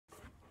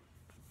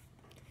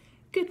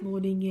Good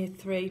morning, Year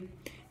 3.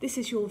 This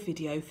is your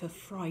video for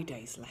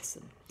Friday's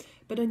lesson,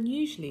 but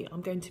unusually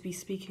I'm going to be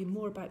speaking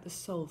more about the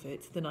solve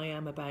it than I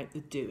am about the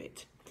do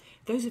it.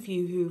 Those of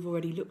you who have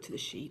already looked at the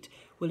sheet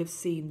will have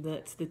seen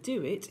that the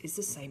do it is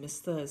the same as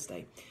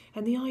Thursday,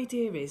 and the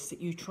idea is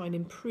that you try and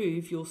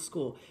improve your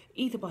score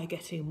either by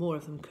getting more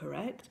of them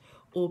correct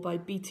or by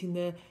beating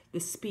the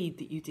speed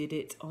that you did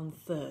it on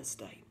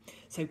Thursday.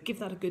 So give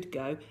that a good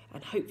go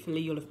and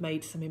hopefully you'll have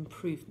made some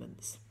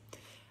improvements.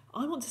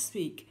 I want to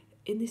speak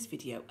in this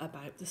video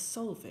about the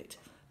solve it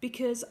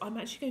because I'm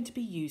actually going to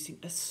be using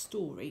a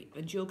story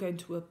and you're going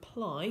to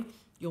apply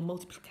your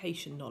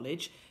multiplication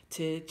knowledge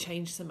to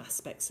change some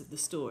aspects of the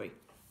story.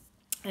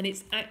 And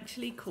it's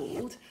actually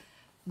called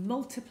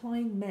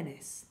Multiplying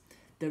Menace,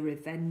 The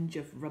Revenge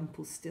of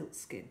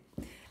Rumpelstiltskin.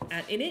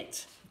 And in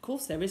it, of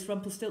course, there is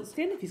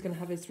Rumpelstiltskin if he's going to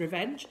have his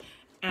revenge,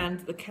 and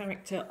the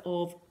character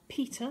of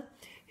Peter,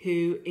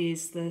 who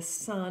is the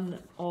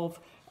son of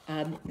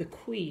the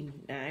Queen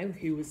now,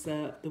 who was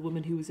the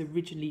woman who was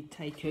originally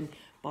taken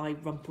by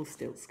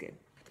Rumpelstiltskin.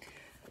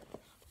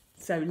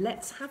 So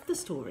let's have the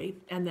story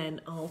and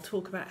then I'll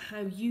talk about how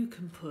you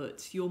can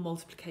put your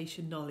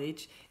multiplication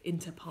knowledge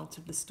into part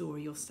of the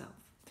story yourself.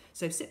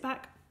 So sit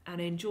back and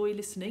enjoy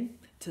listening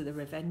to The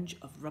Revenge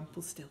of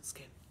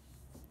Rumpelstiltskin.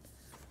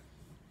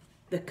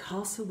 The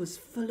castle was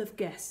full of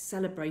guests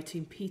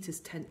celebrating Peter's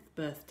 10th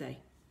birthday.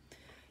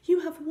 "You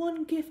have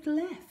one gift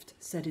left,"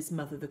 said his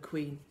mother, the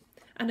Queen.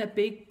 And a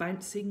big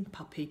bouncing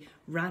puppy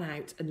ran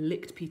out and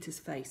licked Peter's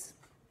face.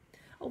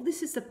 "Oh,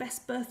 this is the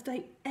best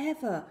birthday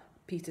ever,"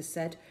 Peter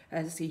said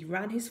as he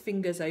ran his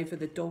fingers over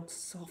the dog's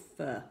soft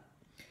fur.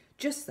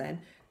 Just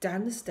then,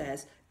 down the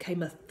stairs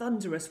came a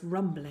thunderous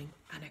rumbling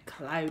and a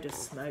cloud of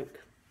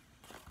smoke.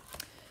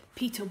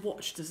 Peter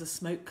watched as the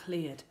smoke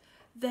cleared.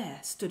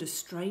 There stood a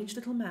strange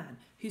little man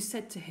who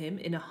said to him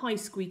in a high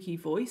squeaky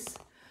voice,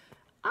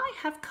 "I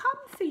have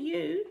come for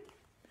you."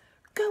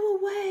 "Go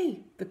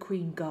away," the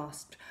Queen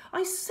gasped.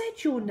 "I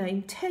said your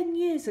name 10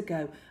 years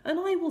ago, and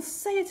I will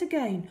say it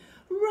again,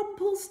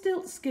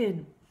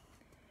 Rumpelstiltskin."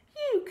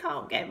 "You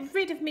can't get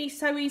rid of me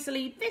so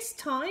easily this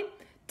time.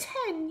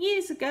 10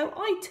 years ago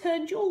I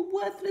turned your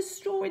worthless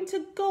straw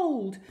into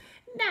gold.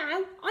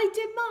 Now I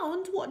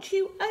demand what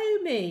you owe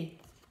me."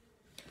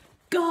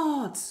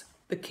 "Guards!"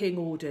 the King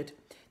ordered.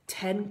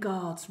 10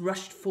 guards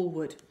rushed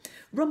forward.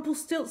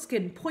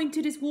 Rumpelstiltskin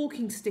pointed his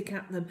walking stick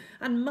at them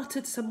and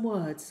muttered some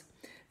words.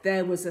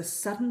 There was a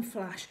sudden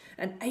flash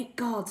and 8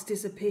 guards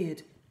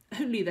disappeared.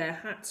 Only their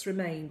hats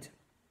remained.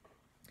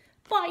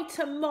 "By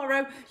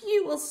tomorrow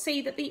you will see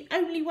that the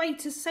only way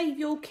to save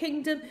your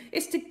kingdom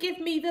is to give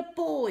me the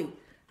boy,"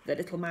 the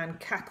little man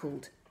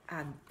cackled,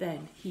 and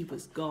then he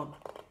was gone.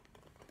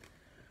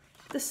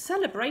 The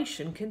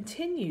celebration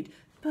continued,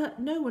 but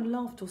no one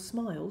laughed or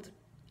smiled.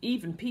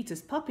 Even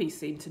Peter's puppy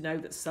seemed to know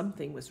that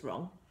something was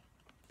wrong.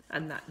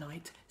 And that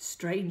night,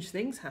 strange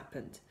things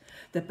happened.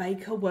 The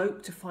baker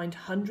woke to find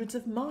hundreds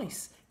of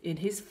mice in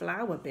his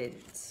flour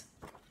bins.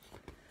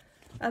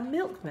 A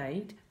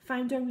milkmaid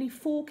found only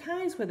 4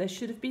 cows where there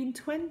should have been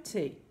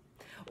 20.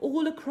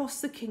 All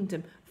across the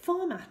kingdom,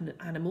 farm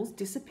animals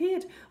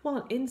disappeared,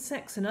 while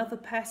insects and other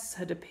pests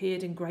had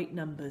appeared in great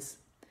numbers.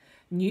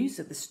 News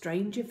of the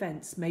strange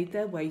events made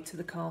their way to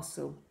the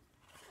castle.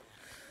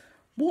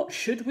 "What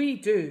should we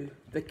do?"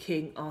 the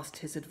King asked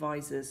his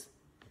advisers.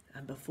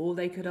 And before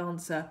they could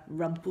answer,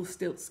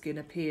 Rumpelstiltskin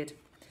appeared.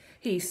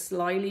 He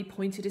slyly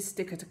pointed his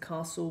stick at a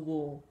castle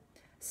wall.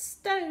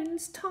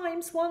 "Stones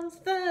times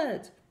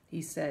 1/3,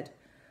 he said,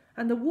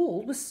 and the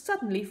wall was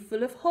suddenly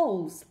full of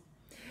holes.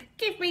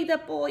 "Give me the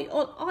boy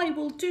or I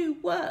will do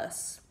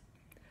worse."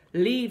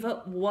 "Leave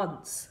at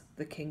once,"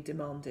 the King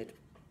demanded.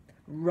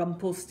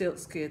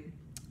 Rumpelstiltskin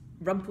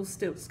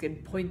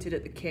pointed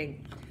at the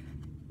King.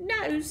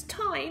 "Nose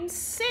times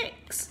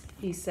 6,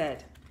 he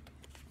said.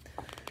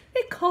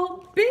 "It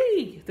can't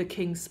be," the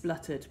King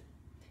spluttered.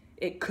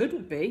 It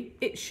couldn't be,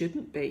 it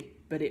shouldn't be,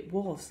 but it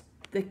was.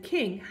 The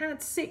King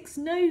had 6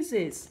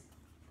 noses.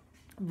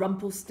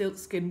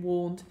 Rumpelstiltskin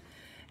warned,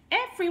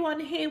 "Everyone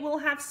here will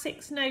have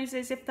 6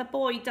 noses if the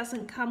boy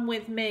doesn't come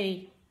with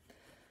me."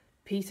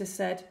 Peter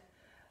said,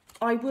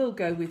 "I will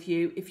go with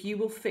you if you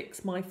will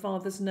fix my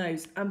father's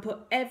nose and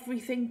put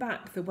everything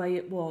back the way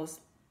it was."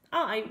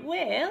 "I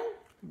will,"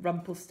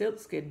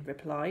 Rumpelstiltskin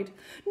replied.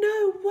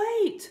 "No,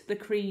 wait," the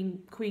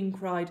Queen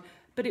cried,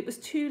 but it was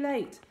too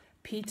late.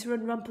 Peter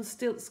and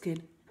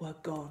Rumpelstiltskin were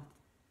gone.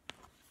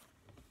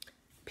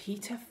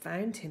 Peter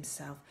found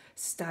himself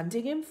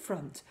standing in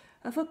front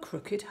of a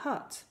crooked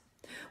hut.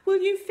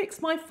 "Will you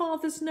fix my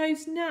father's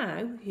nose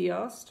now?" he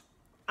asked.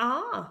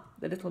 "Ah,"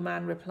 the little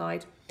man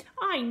replied,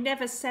 "I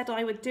never said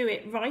I would do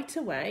it right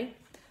away.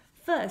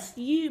 First,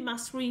 you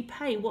must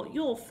repay what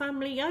your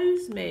family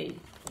owes me."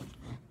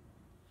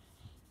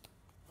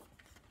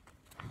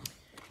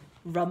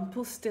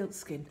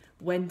 Rumpelstiltskin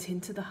went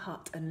into the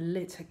hut and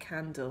lit a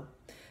candle.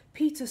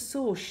 Peter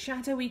saw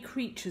shadowy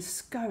creatures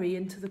scurry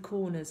into the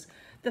corners.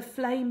 The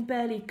flame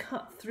barely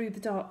cut through the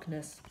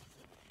darkness.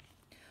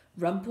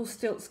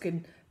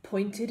 Rumpelstiltskin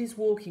pointed his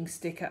walking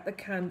stick at the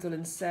candle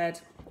and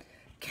said,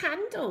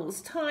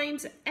 Candles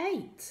times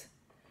 8.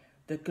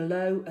 The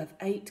glow of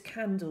 8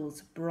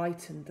 candles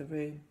brightened the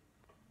room.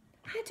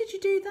 How did you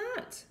do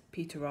that?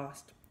 Peter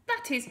asked.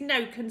 That is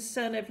no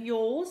concern of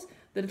yours,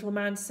 the little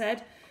man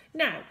said.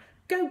 Now,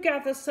 go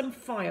gather some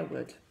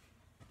firewood.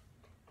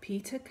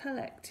 Peter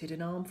collected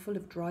an armful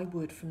of dry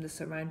wood from the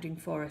surrounding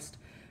forest.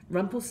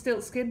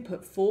 Rumpelstiltskin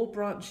put 4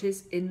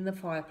 branches in the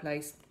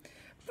fireplace.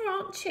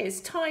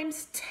 Branches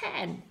times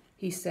 10,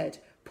 he said,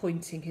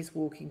 pointing his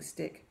walking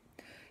stick.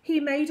 He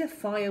made a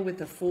fire with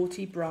the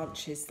 40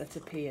 branches that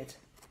appeared.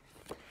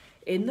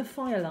 In the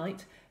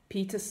firelight,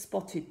 Peter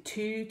spotted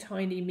 2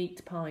 tiny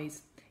meat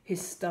pies.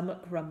 His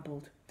stomach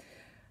rumbled.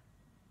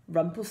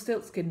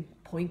 Rumpelstiltskin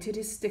pointed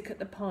his stick at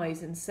the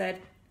pies and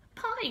said,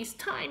 Pies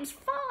times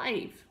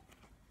 5.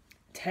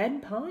 10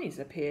 pies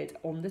appeared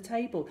on the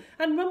table,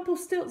 and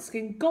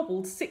Rumpelstiltskin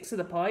gobbled 6 of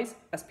the pies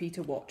as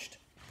Peter watched.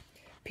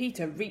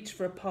 Peter reached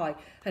for a pie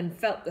and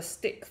felt the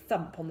stick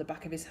thump on the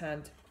back of his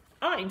hand.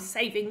 I'm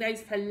saving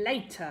those for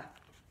later,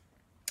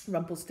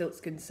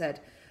 Rumpelstiltskin said.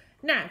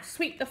 Now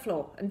sweep the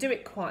floor and do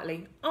it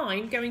quietly.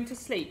 I'm going to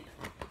sleep.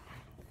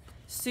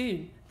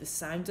 Soon the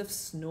sound of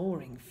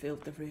snoring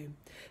filled the room.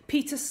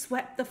 Peter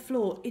swept the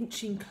floor,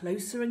 inching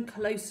closer and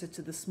closer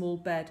to the small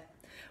bed.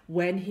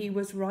 When he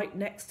was right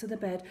next to the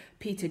bed,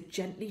 Peter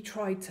gently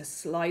tried to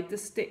slide the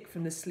stick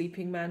from the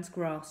sleeping man's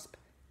grasp.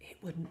 It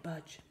wouldn't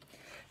budge.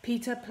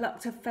 Peter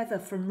plucked a feather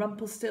from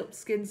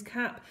Rumpelstiltskin's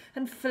cap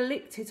and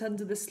flicked it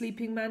under the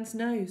sleeping man's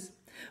nose.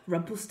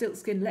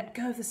 Rumpelstiltskin let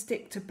go of the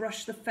stick to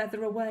brush the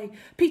feather away.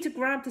 Peter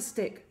grabbed the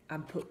stick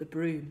and put the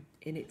broom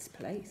in its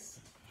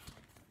place.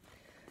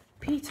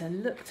 Peter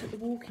looked at the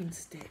walking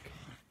stick.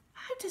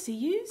 How does he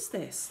use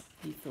this?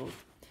 He thought.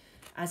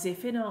 As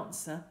if in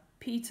answer,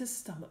 Peter's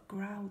stomach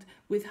growled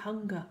with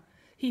hunger.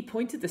 He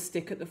pointed the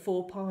stick at the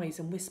 4 pies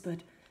and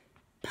whispered,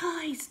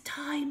 Pies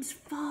times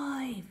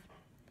 5.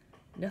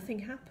 Nothing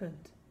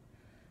happened.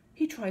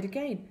 He tried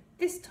again,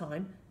 this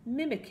time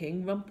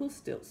mimicking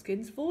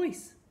Rumpelstiltskin's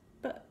voice,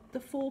 but the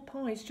 4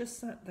 pies just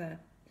sat there.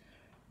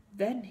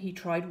 Then he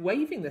tried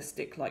waving the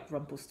stick like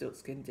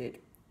Rumpelstiltskin did.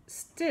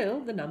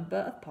 Still, the number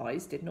of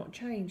pies did not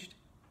change.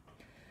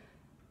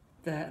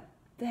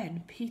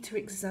 Then Peter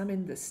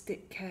examined the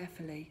stick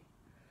carefully.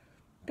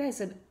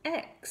 There's an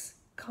X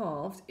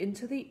carved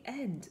into the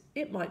end.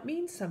 It might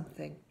mean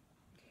something.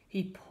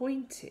 He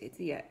pointed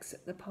the X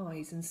at the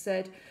pies and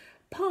said,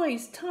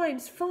 Pies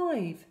times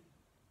 5.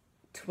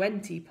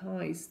 20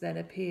 pies then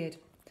appeared.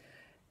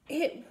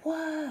 It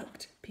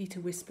worked, Peter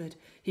whispered.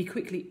 He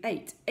quickly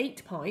ate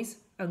 8 pies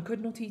and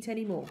could not eat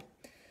any more.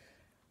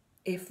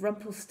 If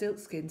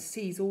Rumpelstiltskin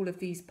sees all of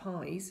these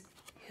pies,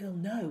 he'll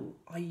know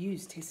I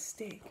used his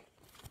stick.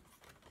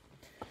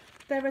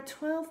 There are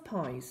 12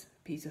 pies,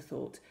 Peter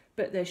thought,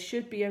 but there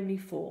should be only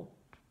 4.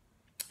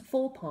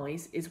 4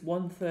 pies is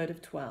 1/3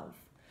 of 12.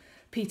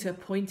 Peter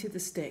pointed the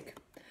stick.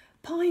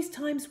 Pies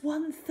times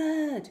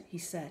 1/3, he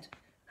said,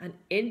 and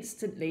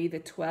instantly the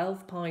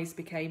 12 pies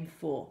became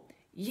 4.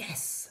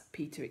 Yes,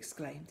 Peter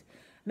exclaimed.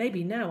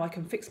 Maybe now I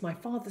can fix my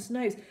father's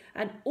nose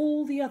and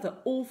all the other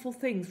awful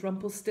things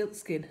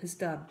Rumpelstiltskin has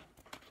done.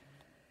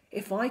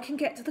 If I can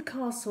get to the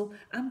castle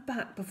and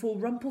back before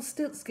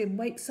Rumpelstiltskin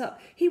wakes up,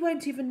 he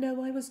won't even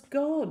know I was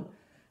gone.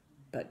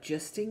 But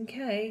just in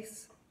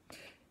case.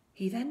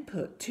 He then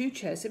put 2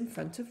 chairs in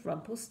front of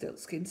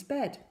Rumpelstiltskin's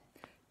bed.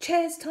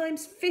 Chairs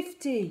times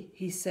 50,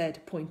 he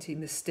said,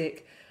 pointing the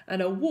stick,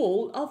 and a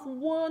wall of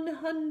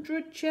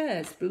 100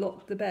 chairs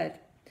blocked the bed.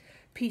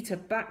 Peter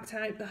backed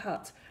out the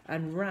hut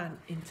and ran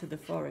into the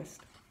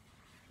forest.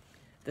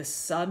 The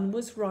sun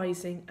was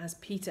rising as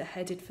Peter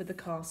headed for the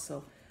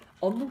castle.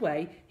 On the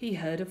way, he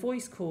heard a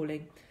voice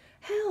calling,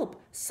 Help!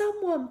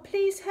 Someone,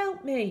 please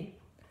help me!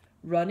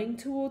 Running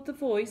toward the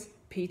voice,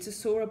 Peter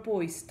saw a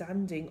boy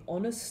standing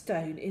on a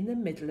stone in the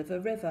middle of a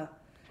river.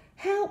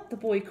 Help! The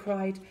boy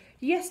cried.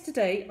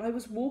 Yesterday I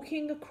was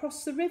walking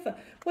across the river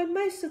when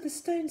most of the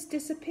stones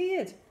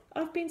disappeared.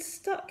 I've been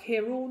stuck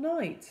here all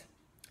night.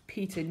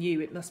 Peter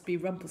knew it must be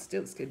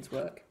Rumpelstiltskin's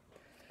work.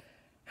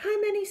 How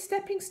many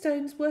stepping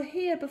stones were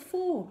here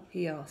before?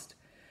 He asked.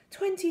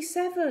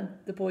 27,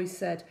 the boy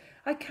said.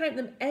 I count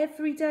them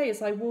every day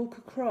as I walk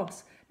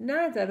across.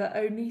 Now there are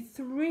only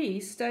 3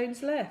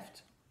 stones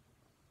left.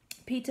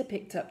 Peter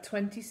picked up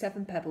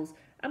 27 pebbles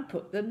and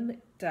put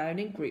them down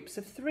in groups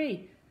of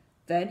 3.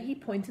 Then he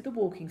pointed the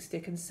walking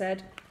stick and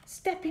said,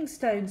 Stepping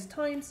stones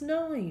times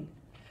 9.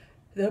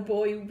 The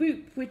boy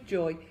whooped with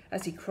joy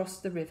as he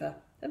crossed the river,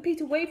 and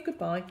Peter waved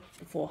goodbye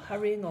before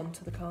hurrying on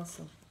to the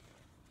castle.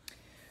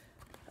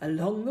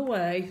 Along the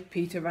way,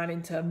 Peter ran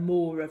into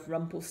more of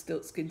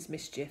Rumpelstiltskin's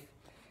mischief.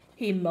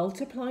 He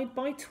multiplied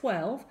by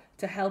 12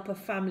 to help a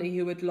family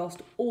who had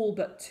lost all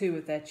but 2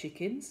 of their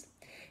chickens.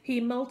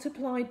 He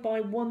multiplied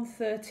by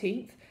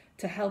 1/13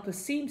 to help a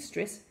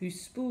seamstress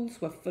whose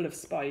spools were full of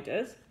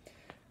spiders.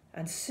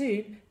 And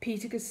soon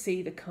Peter could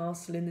see the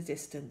castle in the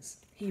distance.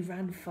 He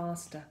ran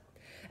faster.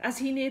 As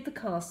he neared the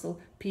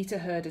castle, Peter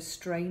heard a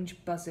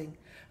strange buzzing.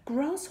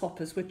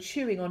 Grasshoppers were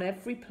chewing on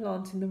every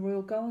plant in the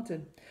royal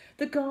garden.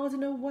 The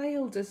gardener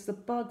wailed as the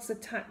bugs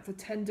attacked the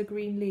tender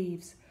green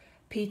leaves.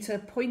 Peter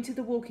pointed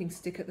the walking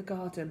stick at the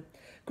garden.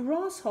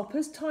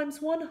 "Grasshoppers times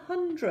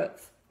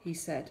 100th, he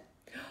said.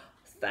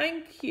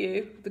 "Thank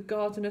you," the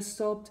gardener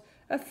sobbed.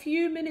 "A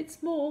few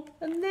minutes more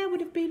and there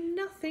would have been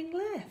nothing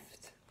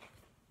left."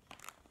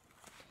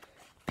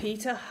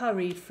 Peter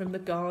hurried from the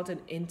garden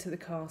into the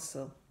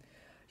castle.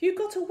 "You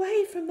got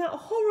away from that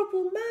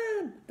horrible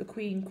man," the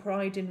Queen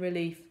cried in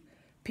relief.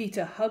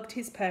 Peter hugged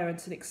his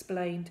parents and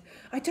explained,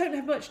 "I don't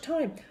have much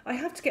time. I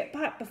have to get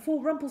back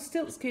before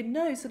Rumpelstiltskin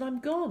knows that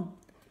I'm gone."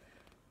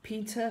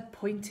 Peter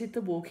pointed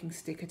the walking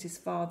stick at his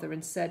father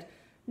and said,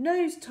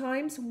 "Nose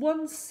times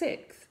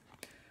 1/6.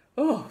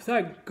 "Oh,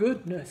 thank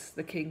goodness,"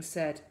 the King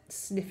said,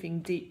 sniffing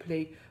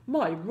deeply.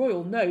 "My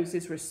royal nose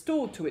is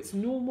restored to its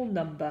normal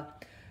number.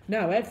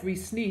 Now every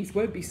sneeze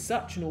won't be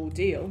such an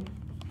ordeal."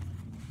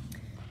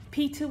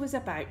 Peter was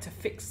about to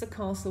fix the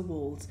castle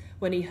walls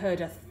when he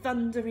heard a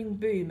thundering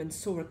boom and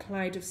saw a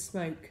cloud of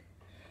smoke.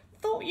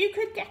 "Thought you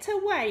could get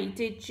away,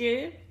 did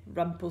you?"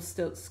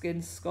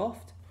 Rumpelstiltskin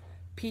scoffed.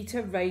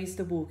 Peter raised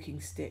the walking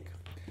stick.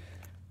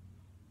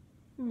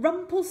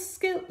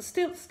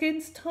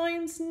 "Rumpelstiltskin's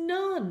times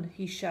none,"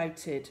 he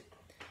shouted.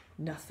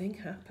 Nothing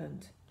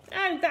happened.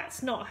 "Oh,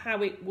 that's not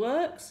how it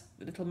works,"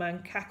 the little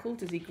man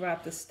cackled as he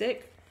grabbed the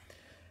stick.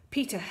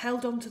 Peter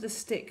held on to the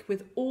stick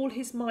with all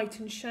his might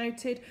and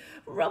shouted,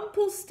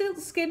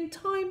 "Rumpelstiltskin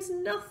times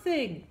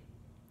nothing."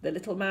 The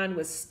little man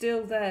was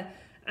still there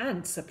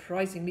and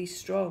surprisingly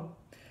strong.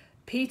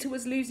 Peter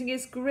was losing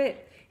his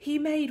grip. He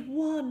made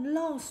one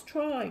last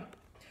try.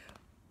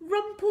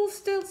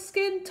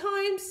 "Rumpelstiltskin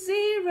times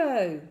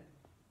 0.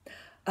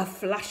 A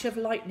flash of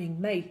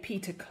lightning made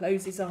Peter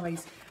close his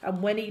eyes,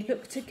 and when he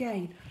looked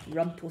again,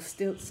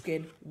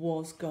 Rumpelstiltskin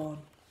was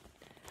gone.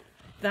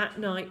 That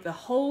night, the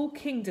whole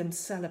kingdom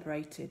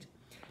celebrated.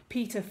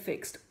 Peter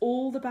fixed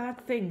all the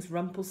bad things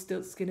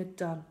Rumpelstiltskin had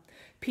done.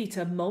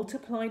 Peter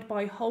multiplied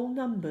by whole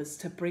numbers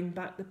to bring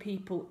back the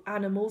people,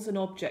 animals and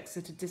objects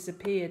that had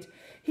disappeared.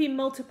 He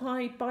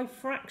multiplied by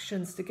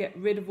fractions to get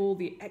rid of all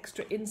the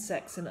extra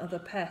insects and other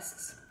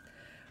pests.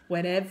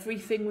 When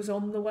everything was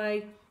on the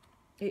way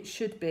it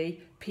should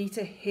be,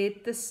 Peter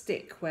hid the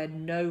stick where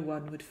no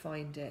one would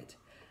find it.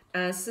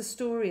 As the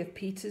story of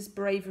Peter's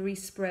bravery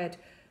spread,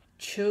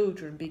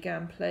 children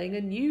began playing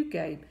a new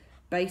game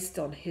based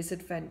on his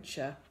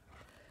adventure.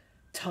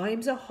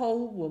 Times a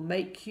whole will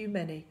make you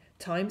many.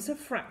 Times a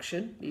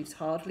fraction leaves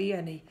hardly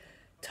any.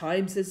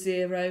 Times a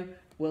 0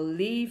 will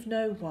leave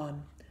no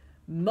one.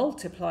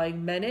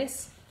 Multiplying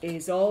menace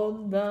is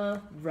on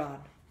the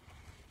run.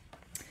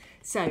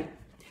 So,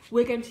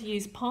 we're going to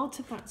use part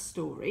of that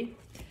story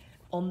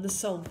on the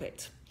Solve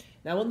It.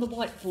 Now, on the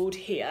whiteboard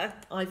here,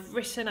 I've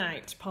written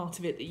out part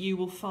of it that you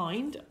will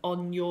find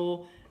on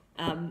your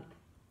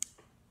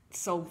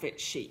Solve It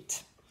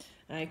sheet.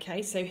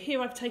 Okay, so here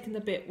I've taken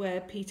the bit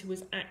where Peter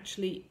was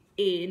actually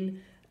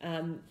in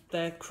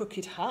the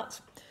crooked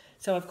hut.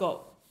 So I've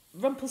got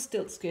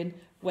Rumpelstiltskin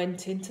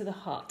went into the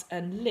hut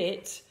and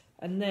lit,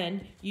 and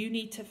then you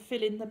need to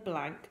fill in the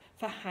blank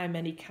for how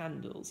many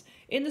candles.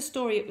 In the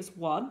story it was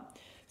 1,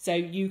 so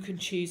you can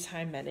choose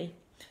how many.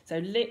 So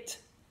lit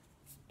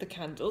the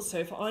candles. So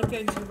if I'm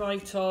going to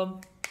write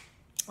on,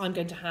 I'm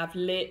going to have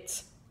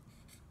lit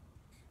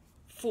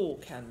 4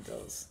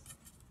 candles.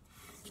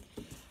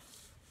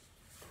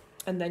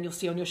 And then you'll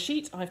see on your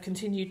sheet, I've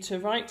continued to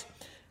write,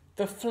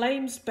 the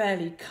flames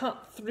barely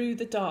cut through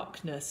the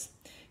darkness.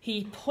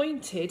 He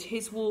pointed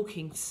his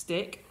walking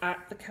stick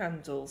at the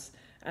candles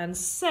and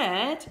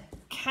said,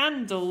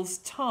 "Candles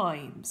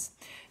times."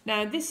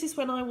 Now, this is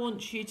when I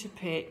want you to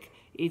pick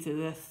either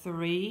the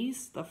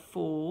 3s, the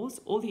 4s,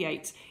 or the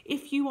 8s.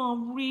 If you are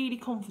really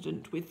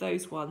confident with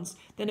those ones,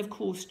 then of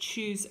course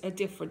choose a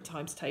different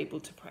times table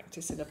to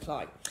practice and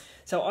apply.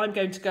 So I'm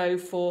going to go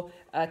for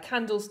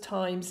candles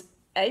times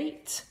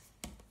 8.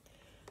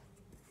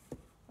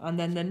 And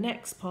then the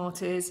next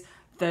part is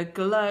the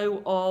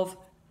glow of,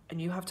 and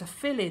you have to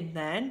fill in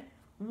then,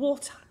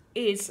 what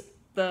is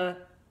the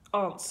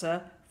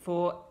answer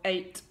for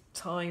 8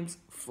 times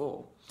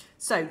 4?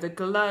 So the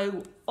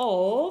glow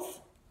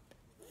of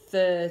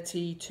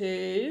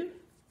 32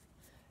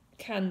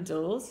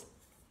 candles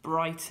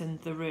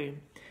brightened the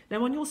room.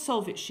 Now on your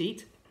Solve It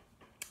sheet,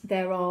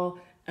 there are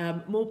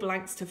more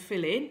blanks to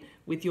fill in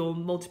with your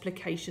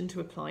multiplication to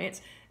apply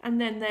it.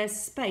 And then there's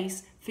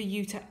space for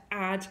you to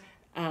add.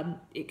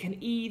 It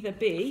can either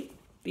be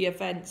the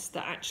events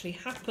that actually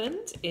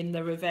happened in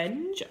the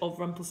revenge of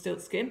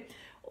Rumpelstiltskin,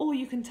 or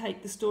you can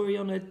take the story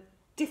on a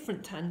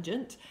different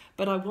tangent,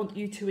 but I want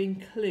you to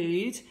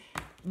include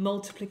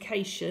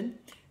multiplication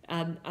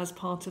as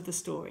part of the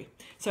story.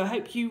 So I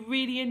hope you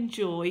really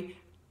enjoy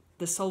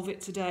the Solve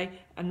It today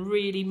and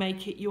really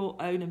make it your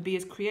own and be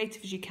as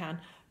creative as you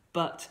can,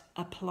 but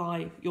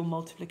apply your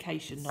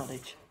multiplication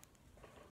knowledge.